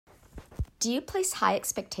Do you place high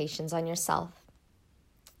expectations on yourself?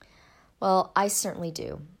 Well, I certainly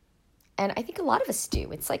do. And I think a lot of us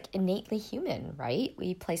do. It's like innately human, right?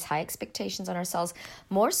 We place high expectations on ourselves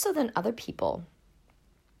more so than other people.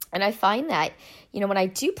 And I find that, when I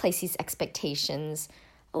do place these expectations,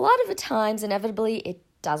 a lot of the times, inevitably, it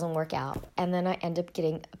doesn't work out. And then I end up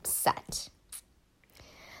getting upset.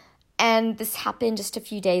 And this happened just a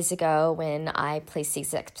few days ago when I placed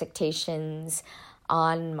these expectations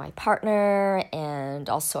on my partner and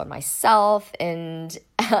also on myself. And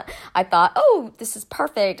I thought, oh, this is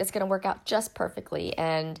perfect. It's going to work out just perfectly.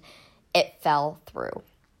 And it fell through.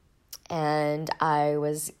 And I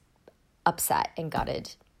was upset and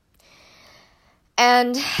gutted.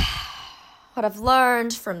 And what I've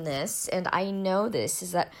learned from this, and I know this,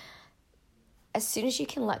 is that as soon as you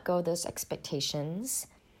can let go of those expectations,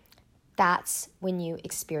 that's when you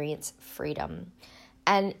experience freedom.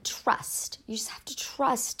 And trust. You just have to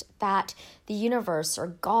trust that the universe or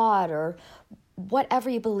God or whatever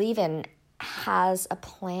you believe in has a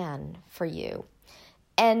plan for you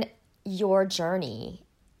and your journey.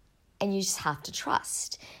 And you just have to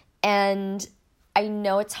trust. And I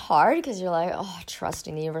know it's hard because you're like,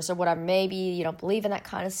 trusting the universe or whatever. Maybe you don't believe in that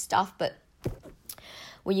kind of stuff. But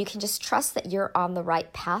when you can just trust that you're on the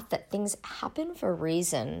right path, that things happen for a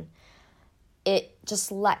reason, it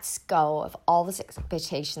just lets go of all these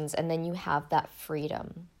expectations, and then you have that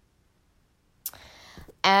freedom.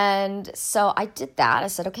 And so I did that. I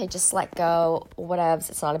said, okay, just let go,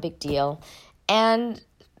 whatevs, it's not a big deal. And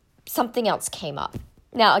something else came up.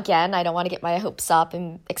 Now, again, I don't want to get my hopes up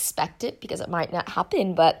and expect it because it might not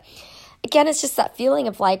happen. But again, it's just that feeling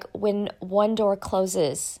of like when one door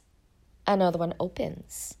closes, another one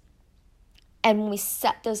opens. And when we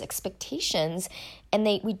set those expectations and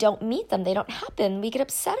we don't meet them, they don't happen, we get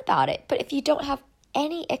upset about it. But if you don't have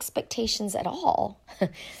any expectations at all,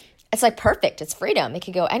 it's like perfect. It's freedom. It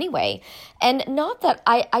could go anyway. And not that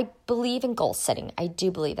I believe in goal setting. I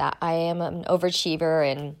do believe that. I am an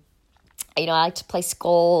overachiever, and I like to place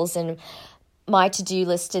goals and my to-do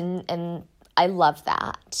list, and I love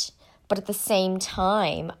that. But at the same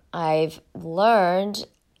time, I've learned,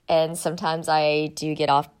 and sometimes I do get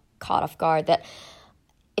caught off guard, that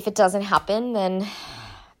if it doesn't happen, then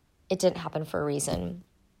it didn't happen for a reason.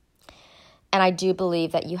 And I do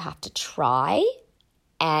believe that you have to try,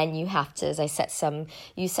 and you have to, as I said,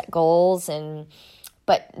 you set goals,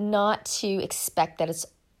 but not to expect that it's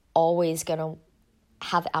always going to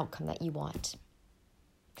have the outcome that you want.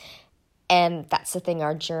 And that's the thing,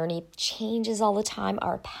 our journey changes all the time,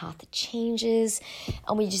 our path changes,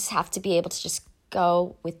 and we just have to be able to just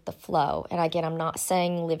go with the flow. And again, I'm not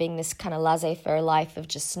saying living this kind of laissez-faire life of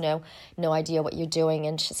just no idea what you're doing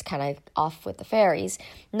and just kind of off with the fairies.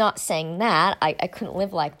 Not saying that. I couldn't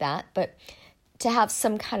live like that, but to have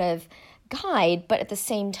some kind of guide, but at the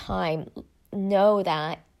same time, know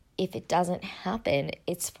that if it doesn't happen,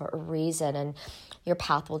 it's for a reason, and your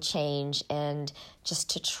path will change, and just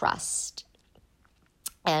to trust.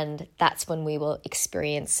 And that's when we will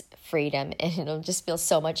experience freedom, and it'll just feel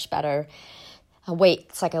so much better.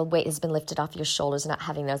 It's like a weight has been lifted off your shoulders, not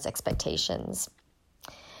having those expectations.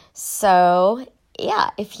 So, yeah,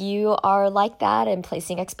 if you are like that and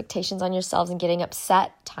placing expectations on yourselves and getting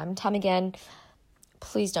upset time and time again,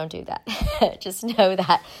 please don't do that. Just know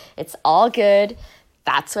that it's all good.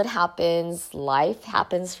 That's what happens. Life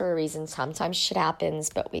happens for a reason. Sometimes shit happens,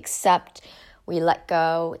 but we accept, we let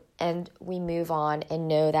go, and we move on and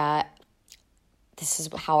know that this is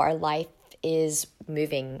how our life is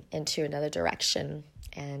moving into another direction.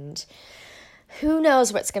 And who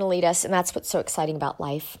knows what's going to lead us, and that's what's so exciting about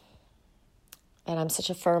life. And I'm such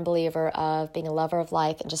a firm believer of being a lover of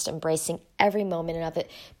life and just embracing every moment of it,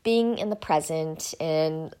 being in the present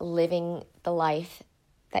and living the life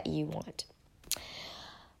that you want.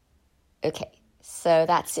 Okay, so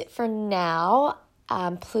that's it for now.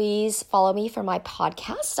 Please follow me for my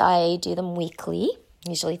podcast. I do them weekly,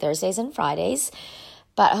 usually Thursdays and Fridays.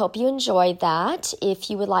 But I hope you enjoyed that. If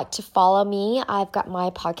you would like to follow me, I've got my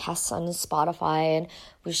podcasts on Spotify and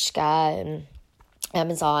Whooshkaa and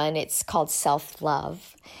Amazon. It's called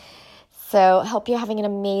Self-Love. So I hope you're having an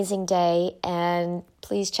amazing day, and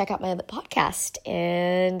please check out my other podcast,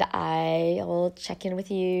 and I will check in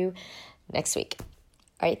with you next week.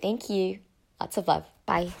 All right, thank you. Lots of love.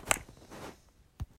 Bye.